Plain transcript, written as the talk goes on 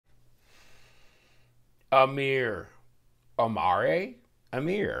Amir. Amare?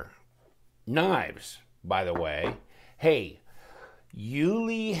 Amir. Knives, by the way. Hey,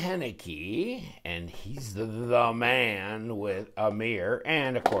 Uli Hennicke, and he's the man with Amir,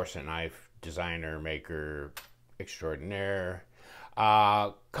 and of course a knife designer, maker extraordinaire,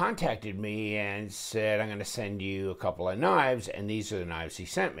 contacted me and said, I'm going to send you a couple of knives, and these are the knives he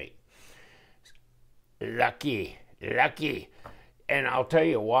sent me. Lucky. And I'll tell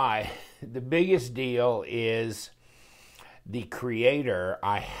you why. The biggest deal is the creator.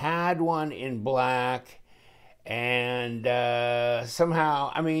 I had one in black, and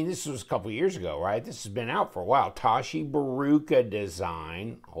somehow, I mean, this was a couple years ago, right? This has been out for a while. Tashi Bharucha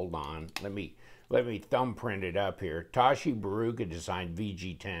design. Hold on, let me thumbprint it up here. Tashi Bharucha design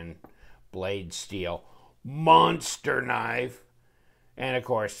VG10 blade steel monster knife. And of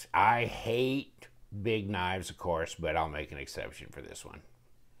course, I hate big knives, of course, but I'll make an exception for this one.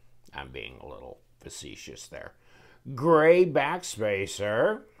 I'm being a little facetious there. Gray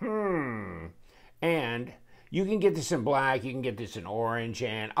backspacer. And you can get this in black, you can get this in orange,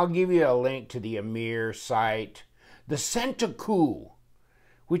 and I'll give you a link to the Amir site. The Centacu,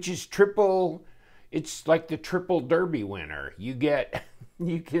 which is triple, it's like the triple derby winner.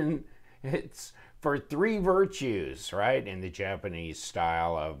 It's for 3 virtues, right? In the Japanese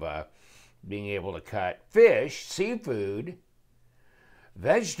style of being able to cut fish, seafood,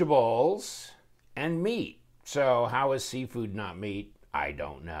 vegetables, and meat. So how is seafood not meat? I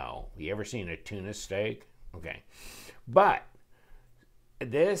don't know. You ever seen a tuna steak? Okay. But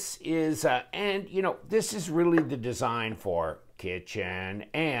this is, and you know, this is really the design for kitchen.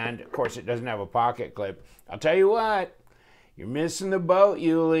 And of course it doesn't have a pocket clip. I'll tell you what, you're missing the boat,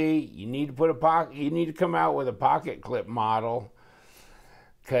 Uli. You need to put a pocket, you need to come out with a pocket clip model.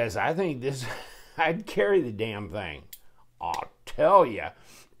 Because I think this, I'd carry the damn thing. I'll tell you.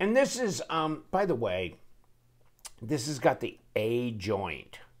 And this is, by the way, this has got the A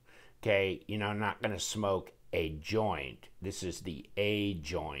joint. Okay, you know, I'm not going to smoke a joint. This is the A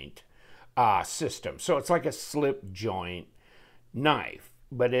joint system. So it's like a slip joint knife,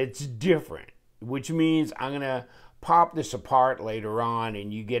 but it's different, which means I'm going to pop this apart later on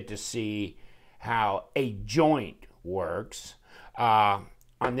and you get to see how a joint works on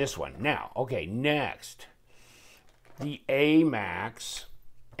this one. Now, okay, next, the A Max,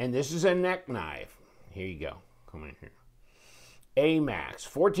 and this is a neck knife. Here you go. Come in here. A Max,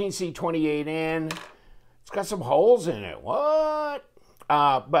 14C28N. It's got some holes in it. What?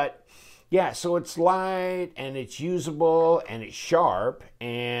 But yeah, so it's light and it's usable and it's sharp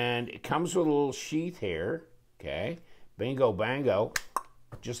and it comes with a little sheath here. Okay, bingo bango,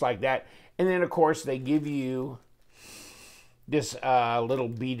 just like that. And then of course they give you this little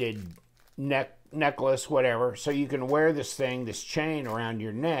beaded necklace, whatever, so you can wear this thing, this chain around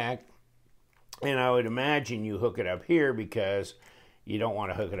your neck. And I would imagine you hook it up here because you don't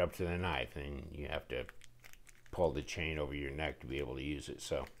want to hook it up to the knife and you have to pull the chain over your neck to be able to use it.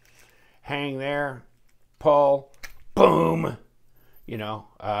 So hang there, pull, boom, you know,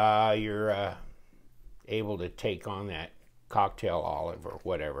 you're able to take on that cocktail olive or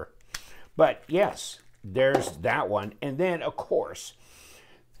whatever. But yes, there's that one. And then, of course,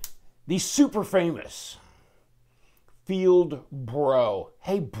 the super famous Field Bro.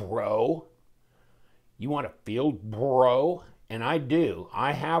 Hey, bro. You want a Field Bro? And I do.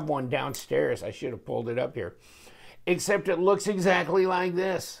 I have one downstairs. I should have pulled it up here. Except it looks exactly like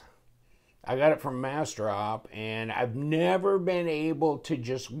this. I got it from Mastrop, and I've never been able to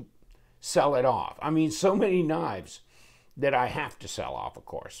just sell it off. I mean, so many knives that I have to sell off, of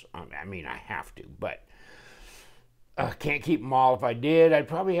course. I mean, I have to, but I can't keep them all. If I did, I'd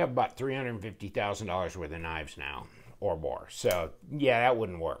probably have about $350,000 worth of knives now or more. So, yeah, that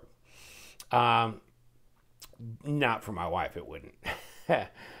wouldn't work. Not for my wife, it wouldn't.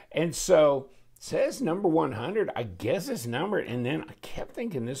 And so, it says number 100. I guess it's numbered. And then I kept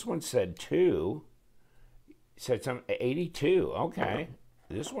thinking this one said 2. It said some 82. Okay.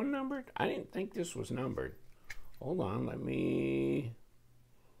 This one numbered? I didn't think this was numbered. Hold on. Let me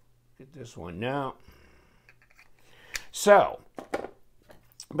get this one. No. So,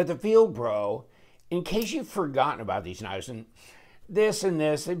 but the Field Bro, in case you've forgotten about these knives, and this,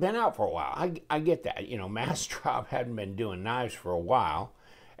 they've been out for a while. I get that. You know, Mastrop hadn't been doing knives for a while.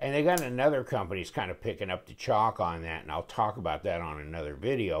 And they got another company's kind of picking up the chalk on that. And I'll talk about that on another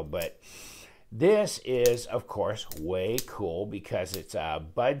video. But this is, of course, way cool because it's a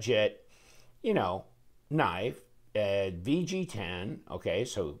budget, you know, knife. VG10. Okay,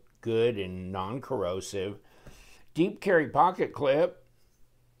 so good and non-corrosive. Deep carry pocket clip.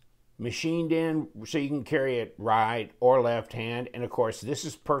 Machined in so you can carry it right or left hand. And of course, this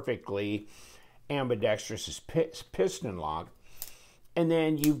is perfectly ambidextrous is piston lock. And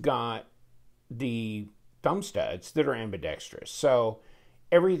then you've got the thumb studs that are ambidextrous. So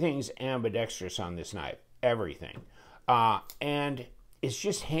everything's ambidextrous on this knife, everything. And it's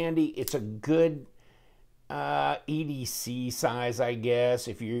just handy. It's a good EDC size, I guess.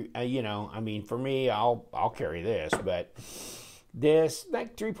 If you, you know, I mean, for me, I'll carry this, but this,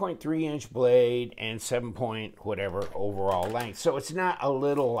 like 3.3 inch blade and 7 point whatever overall length. So it's not a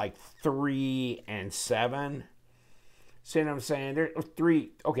little like 3 and 7. See what I'm saying? There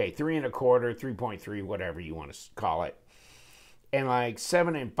 3, okay, 3 1/4, 3.3, whatever you want to call it. And like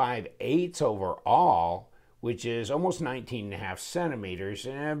 7 5/8 overall, which is almost 19.5 centimeters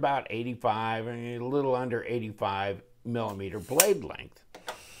and about 85, a little under 85 millimeter blade length.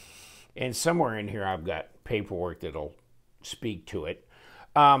 And somewhere in here I've got paperwork that'll speak to it.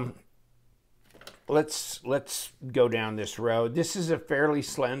 Let's go down this road. This is a fairly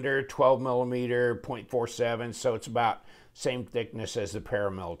slender 12 millimeter 0.47, so it's about same thickness as the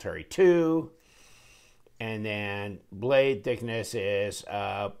Paramilitary 2. And then blade thickness is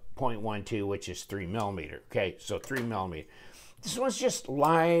 0.12, which is 3 millimeter. Okay, so 3 millimeter. This one's just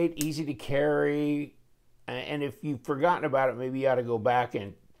light, easy to carry. And if you've forgotten about it, maybe you ought to go back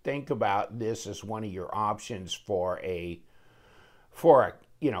and think about this as one of your options for a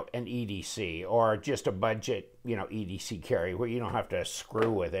you know, an EDC or just a budget, you know, EDC carry where you don't have to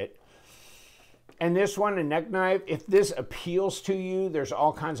screw with it. And this one, a neck knife, if this appeals to you, there's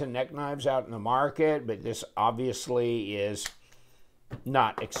all kinds of neck knives out in the market, but this obviously is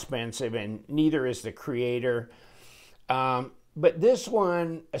not expensive, and neither is the Creator. But this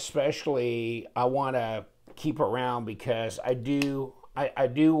one especially, I want to keep around because I do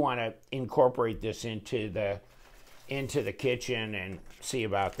want to incorporate this into the kitchen and see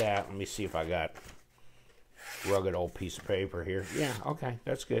about that. Let me see if I got a rugged old piece of paper here. Yeah, okay,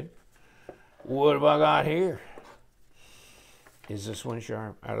 that's good. What have I got here? Is this one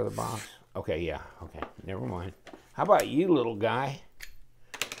sharp out of the box? Okay, yeah, okay, never mind. How about you, little guy?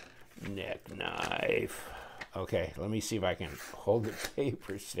 Neck knife. Okay, let me see if I can hold the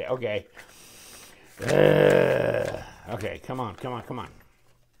paper still. Okay. Okay, come on.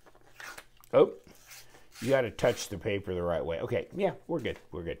 Oh, you got to touch the paper the right way. Okay, yeah, we're good.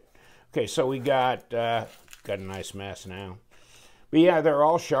 Okay, so we got a nice mess now. But yeah, they're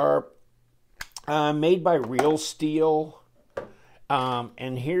all sharp. Made by Real Steel.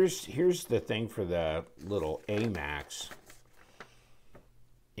 And here's the thing for the little AMAX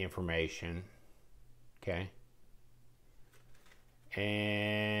information. Okay.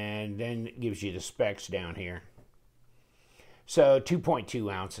 And then it gives you the specs down here. So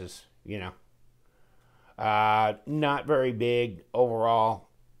 2.2 ounces, you know. Not very big overall.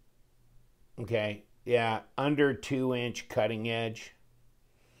 Okay. Yeah, under 2-inch cutting edge.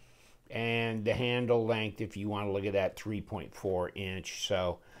 And the handle length, if you want to look at that, 3.4 inch.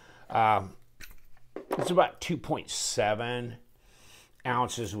 So it's about 2.7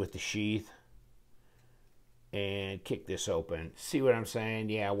 ounces with the sheath. And kick this open. See what I'm saying?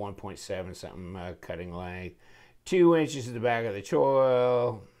 Yeah, 1.7 something cutting length. 2 inches at the back of the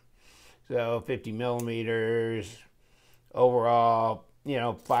choil. So 50 millimeters. Overall, you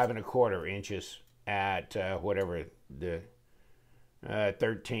know, 5 1/4 inches at whatever the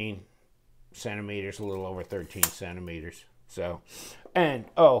 13 centimeters, a little over 13 centimeters. So, and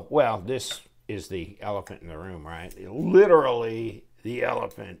oh, well, this is the elephant in the room, right? Literally the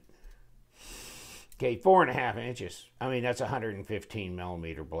elephant. Okay, 4.5 inches. I mean, that's 115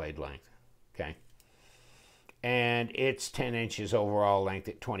 millimeter blade length. Okay. And it's 10 inches overall length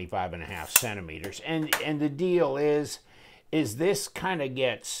at 25.5 centimeters. And the deal is this kind of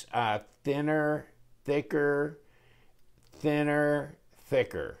gets thinner, thicker, thinner,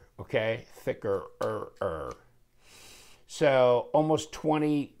 thicker. Okay, thicker. So almost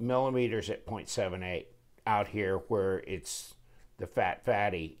 20 millimeters at 0.78 out here where it's the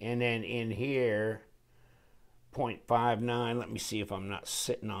fatty. And then in here, 0.59. Let me see if I'm not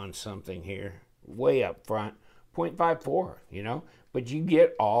sitting on something here. Way up front, 0.54, you know. But you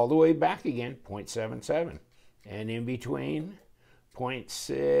get all the way back again, 0.77. And in between,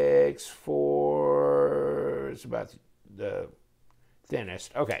 0.64 is about the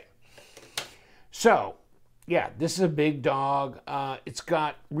thinnest. Okay. So, yeah, this is a big dog. It's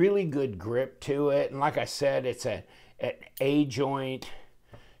got really good grip to it. And like I said, it's an A joint.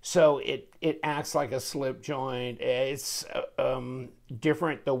 So it acts like a slip joint. It's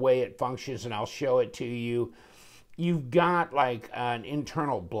different the way it functions, and I'll show it to you. You've got like an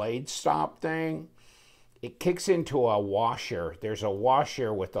internal blade stop thing. It kicks into a washer. There's a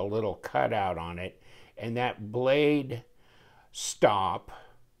washer with a little cutout on it, and that blade stop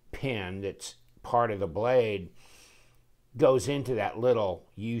pin that's part of the blade goes into that little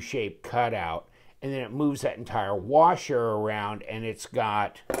U-shaped cutout, and then it moves that entire washer around, and it's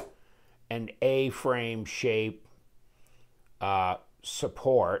got an A-frame shape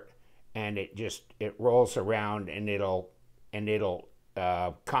support, and it rolls around, and it'll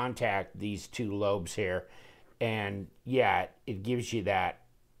contact these two lobes here, and yeah, it gives you that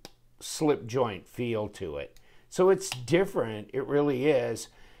slip joint feel to it. So it's different, it really is.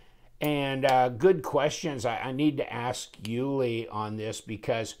 And good questions. I need to ask Uli on this,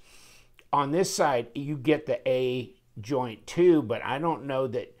 because on this side you get the A joint too, but I don't know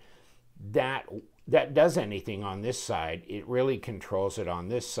that does anything on this side. It really controls it on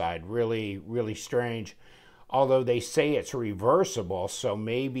this side. Really, really strange. Although they say it's reversible, so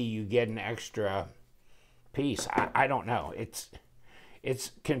maybe you get an extra piece. I don't know.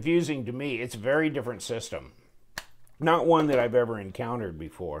 It's confusing to me. It's a very different system. Not one that I've ever encountered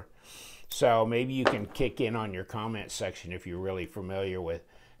before. So maybe you can kick in on your comment section if you're really familiar with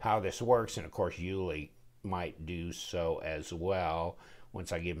how this works. And of course, Uli might do so as well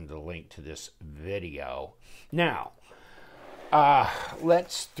once I give him the link to this video. Now,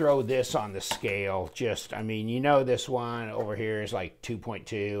 let's throw this on the scale. I mean, you know, this one over here is like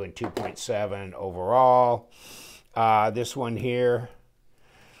 2.2 and 2.7 overall. This one here,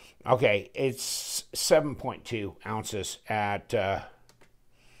 okay, it's 7.2 ounces at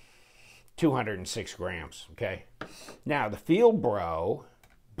 206 grams, okay? Now, the Field Bro,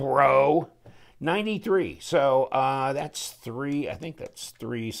 93. So that's I think that's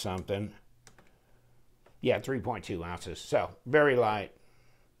 3 something. Yeah, 3.2 ounces. So very light.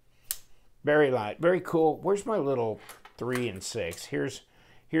 Very light. Very cool. Where's my little 3 and 6? Here's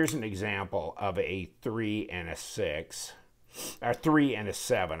an example of a 3 and a 6. Or 3 and a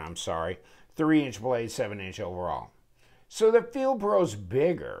 7, I'm sorry. 3-inch blade, 7-inch overall. So the Field Bro's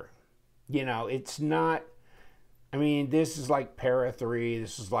bigger. You know, it's not, I mean, this is like Para 3.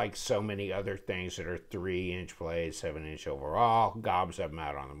 This is like so many other things that are 3-inch blades, 7-inch overall. Gobs of them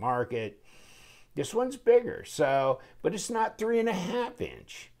out on the market. This one's bigger, so, but it's not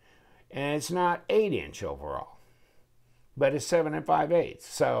 3.5-inch. And it's not 8-inch overall. But it's 7 5/8.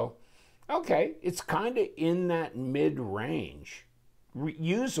 So, okay, it's kind of in that mid-range.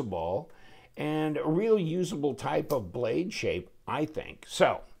 Usable, and a real usable type of blade shape, I think.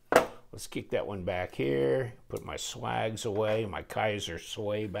 So, let's kick that one back here. Put my swags away, my Kaiser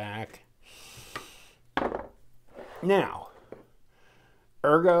sway back. Now,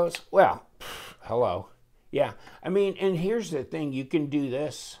 ergos, well, hello. Yeah, I mean, and here's the thing. You can do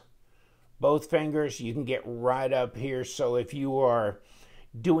this. Both fingers, you can get right up here. So if you are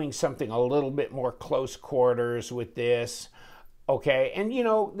doing something a little bit more close quarters with this, okay, and you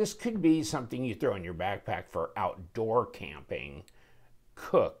know, this could be something you throw in your backpack for outdoor camping,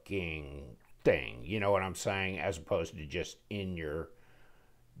 cooking thing, you know what I'm saying, as opposed to just in your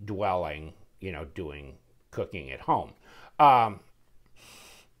dwelling, you know, doing cooking at home.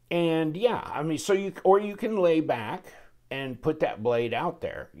 And yeah, I mean, so you can lay back and put that blade out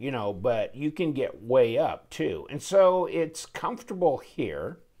there, you know, but you can get way up too. And so it's comfortable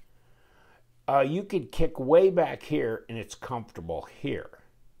here. You could kick way back here and it's comfortable here,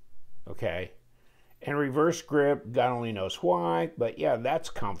 okay? And reverse grip, God only knows why, but yeah, that's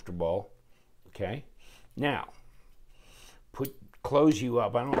comfortable, okay? Now, close you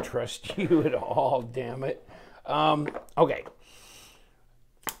up. I don't trust you at all, damn it. Okay.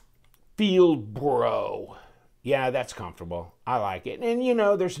 Field Bro. Yeah, that's comfortable. I like it. And, you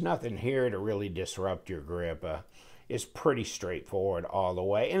know, there's nothing here to really disrupt your grip. It's pretty straightforward all the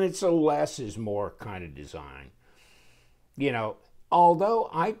way. And it's a less is more kind of design. You know, although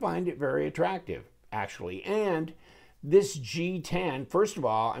I find it very attractive, actually. And this G10, first of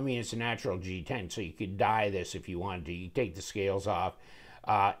all, I mean, it's a natural G10, so you could dye this if you wanted to. You take the scales off.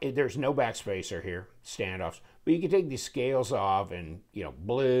 There's no backspacer here, standoffs. But you can take these scales off and, you know,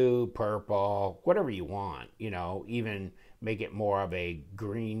 blue, purple, whatever you want, you know, even make it more of a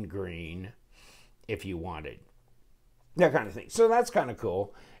green if you wanted. That kind of thing. So that's kind of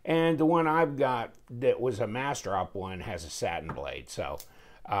cool. And the one I've got that was a Master Op one has a satin blade. So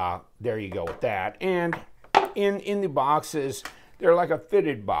there you go with that. And in the boxes, they're like a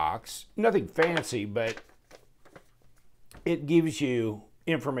fitted box. Nothing fancy, but it gives you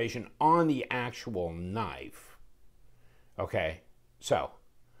information on the actual knife. Okay, so,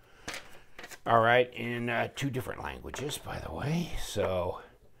 all right, in 2 different languages, by the way. So,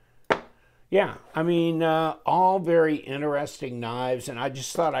 yeah, I mean, all very interesting knives, and I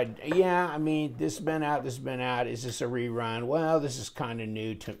just thought I mean, this has been out. Is this a rerun? Well, this is kind of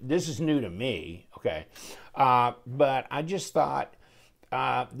new this is new to me, okay. But I just thought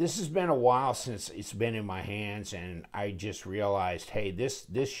this has been a while since it's been in my hands, and I just realized, hey, this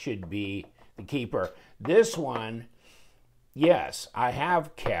should be the keeper. This one, yes, I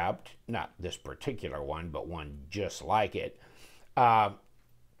have kept, not this particular one, but one just like it,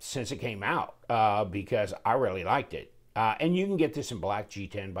 since it came out, because I really liked it. And you can get this in black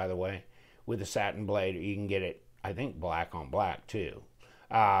G10, by the way, with a satin blade, or you can get it, I think, black on black too.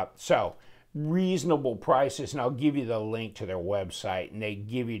 So reasonable prices, and I'll give you the link to their website, and they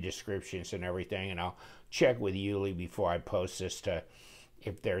give you descriptions and everything, and I'll check with Uli before I post this to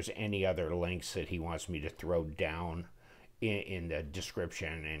if there's any other links that he wants me to throw down in the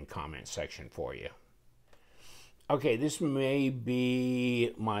description and comment section for you. Okay, this may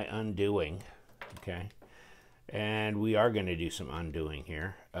be my undoing, okay? And we are going to do some undoing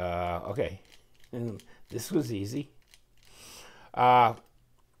here. Okay, and this was easy.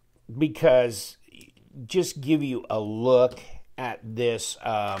 Because just give you a look at this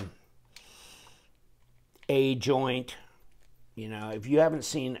A joint. You know, if you haven't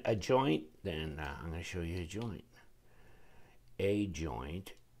seen a joint, then I'm going to show you a joint. A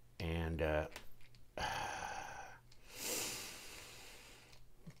joint, and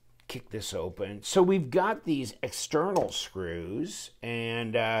kick this open. So we've got these external screws,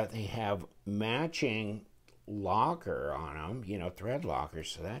 and they have matching locker on them, you know, thread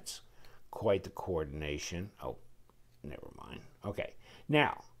lockers, so that's quite the coordination. Oh, never mind. Okay,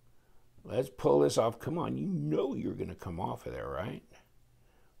 now let's pull this off. Come on, you know you're going to come off of there, right?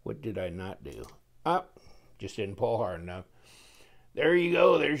 What did I not do? Just didn't pull hard enough. There you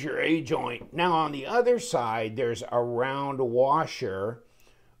go, there's your A joint. Now on the other side, there's a round washer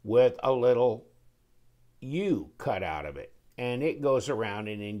with a little U cut out of it, and it goes around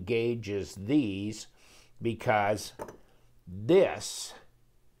and engages these, because this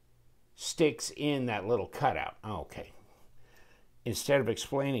sticks in that little cutout. Okay. Instead of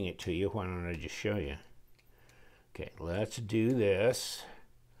explaining it to you, why don't I just show you? Okay, let's do this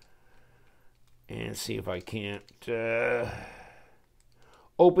and see if I can't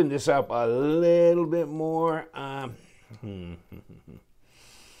open this up a little bit more.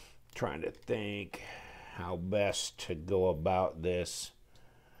 Trying to think how best to go about this.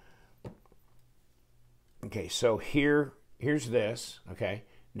 Okay, so here's this. Okay,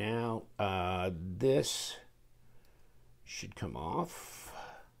 now this should come off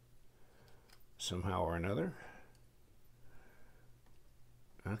somehow or another.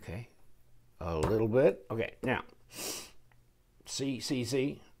 Okay, a little bit. Okay, now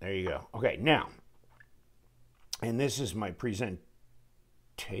see. There you go. Okay, now, and this is my presentation.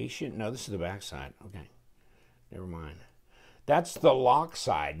 No, this is the back side. Okay, never mind. That's the lock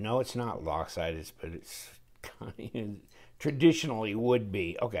side. No, it's not lock side, but it's kind of traditionally would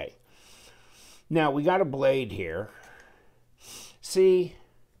be. Okay. Now we got a blade here. See,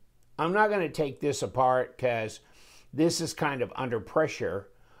 I'm not going to take this apart because this is kind of under pressure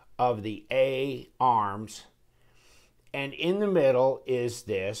of the A arms. And in the middle is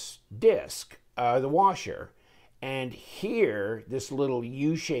this disc, the washer. And here, this little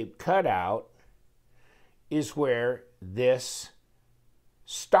U-shaped cutout is where this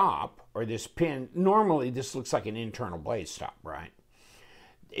stop, or this pin, normally this looks like an internal blade stop, right?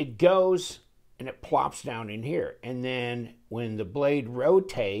 It goes and it plops down in here. And then when the blade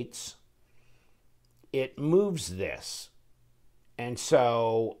rotates, it moves this. And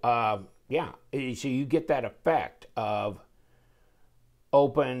so, yeah, so you get that effect of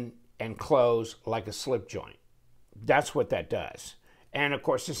open and close like a slip joint. That's what that does. And of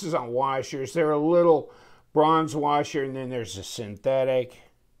course, this is on washers. They're a little bronze washer, and then there's a synthetic.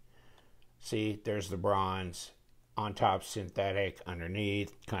 See, there's the bronze, on top synthetic,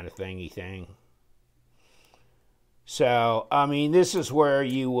 underneath, kind of thingy thing. So, I mean, this is where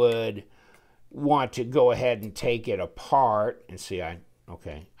you would want to go ahead and take it apart and see,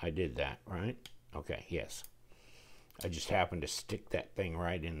 okay, I did that, right? Okay, yes. I just happened to stick that thing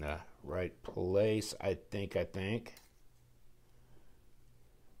right in the right place, I think. Okay,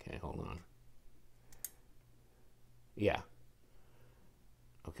 hold on. Yeah.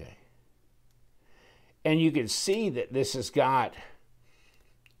 Okay. And you can see that this has got,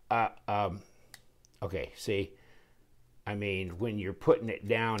 okay, see, I mean, when you're putting it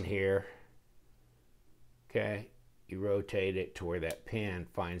down here, okay, you rotate it to where that pin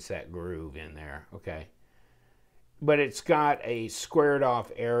finds that groove in there, okay. But it's got a squared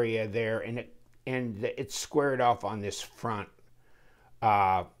off area there, and it's squared off on this front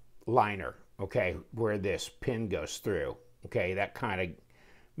liner, okay, where this pin goes through, okay. That kind of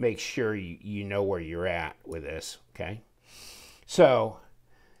makes sure you know where you're at with this, okay. So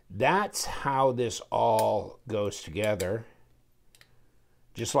that's how this all goes together.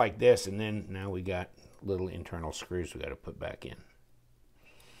 just like this. And then now we got little internal screws we got to put back in.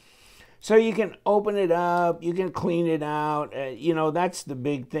 So you can open it up, you can clean it out. You know, that's the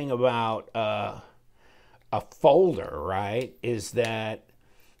big thing about a folder, right? Is that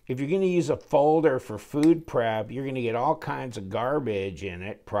if you're going to use a folder for food prep, you're going to get all kinds of garbage in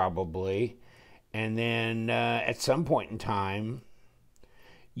it, probably. And then at some point in time,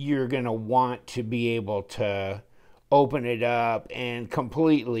 you're going to want to be able to open it up and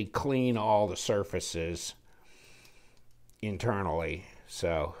completely clean all the surfaces internally.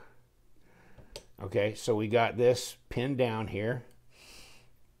 So, okay, so we got this pinned down here,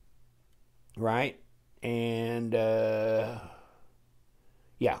 right? And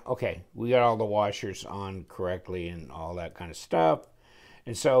yeah, okay, we got all the washers on correctly and all that kind of stuff.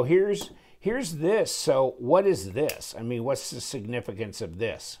 And so here's this. So what is this? I mean, what's the significance of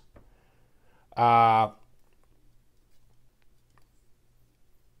this? Because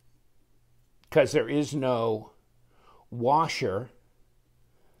there is no washer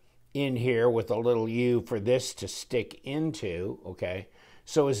in here with a little U for this to stick into, okay?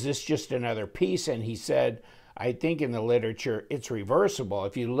 So is this just another piece? And he said, I think in the literature, it's reversible.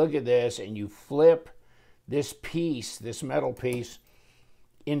 If you look at this and you flip this piece, this metal piece,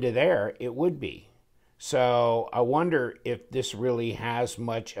 into there, it would be. So I wonder if this really has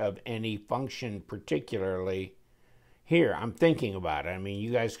much of any function particularly here. I'm thinking about it. I mean,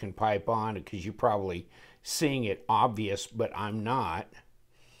 you guys can pipe on it because you're probably seeing it obvious, but I'm not.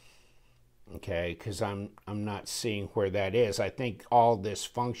 Okay, because I'm not seeing where that is. I think all this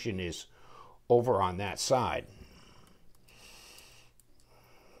function is over on that side.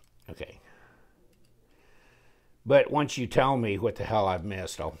 Okay. But once you tell me what the hell I've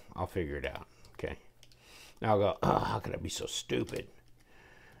missed, I'll figure it out. Okay. Now I'll go, oh, how could I be so stupid?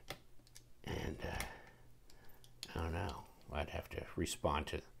 And I don't know. I'd have to respond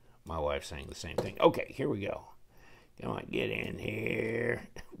to my wife saying the same thing. Okay, here we go. Come on, get in here.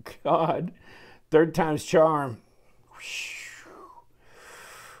 God, third time's charm.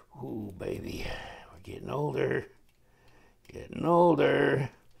 Ooh, baby, we're getting older. Getting older.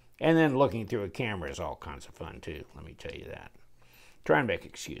 And then looking through a camera is all kinds of fun, too. Let me tell you that. Try and make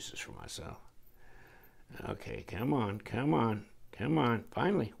excuses for myself. Okay, come on, come on, come on.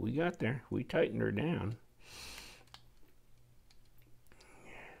 Finally, we got there. We tightened her down.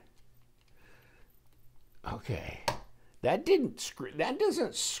 Okay. That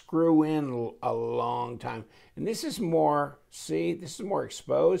doesn't screw in a long time. And this is more, see, this is more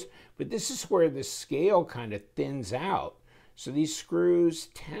exposed, but this is where the scale kind of thins out. So these screws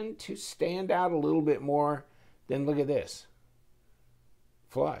tend to stand out a little bit more than, look at this.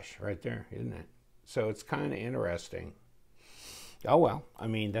 Flush right there, isn't it? So it's kind of interesting. Oh well, I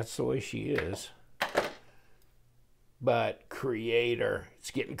mean, that's the way she is. But creator, it's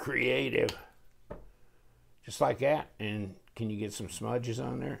getting creative. Just like that. And can you get some smudges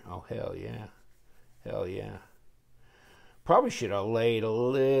on there? Oh, hell yeah. Hell yeah. Probably should have laid a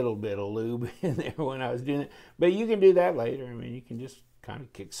little bit of lube in there when I was doing it. But you can do that later. I mean, you can just kind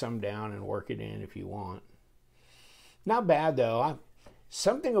of kick some down and work it in if you want. Not bad, though.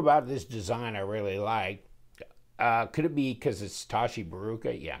 Something about this design I really like. Could it be because it's Tashi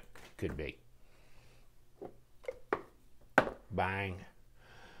Bharucha? Yeah, could be. Bang.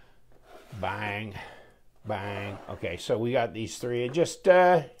 Bang. Bang. Okay, so we got these three. Just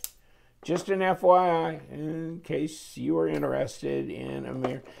an FYI, in case you were interested in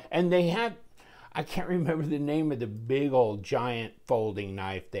Amare. And they had, I can't remember the name of the big old giant folding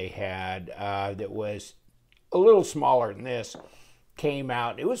knife they had that was a little smaller than this. Came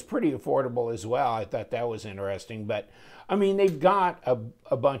out. It was pretty affordable as well. I thought that was interesting. But, I mean, they've got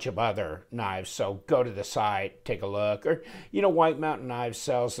a bunch of other knives. So go to the site, take a look. Or, you know, White Mountain Knives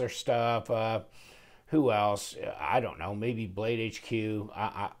sells their stuff. Who else? I don't know. Maybe Blade HQ. You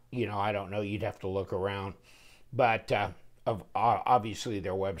know, I don't know. You'd have to look around. But obviously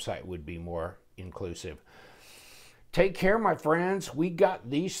their website would be more inclusive. Take care, my friends. We got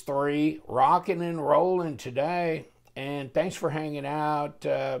these three rocking and rolling today. And thanks for hanging out,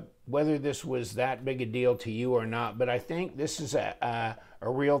 whether this was that big a deal to you or not. But I think this is a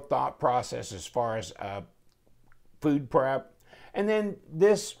real thought process as far as food prep. And then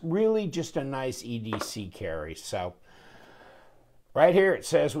this really just a nice EDC carry. So right here it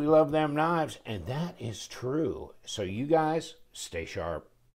says we love them knives. And that is true. So you guys stay sharp.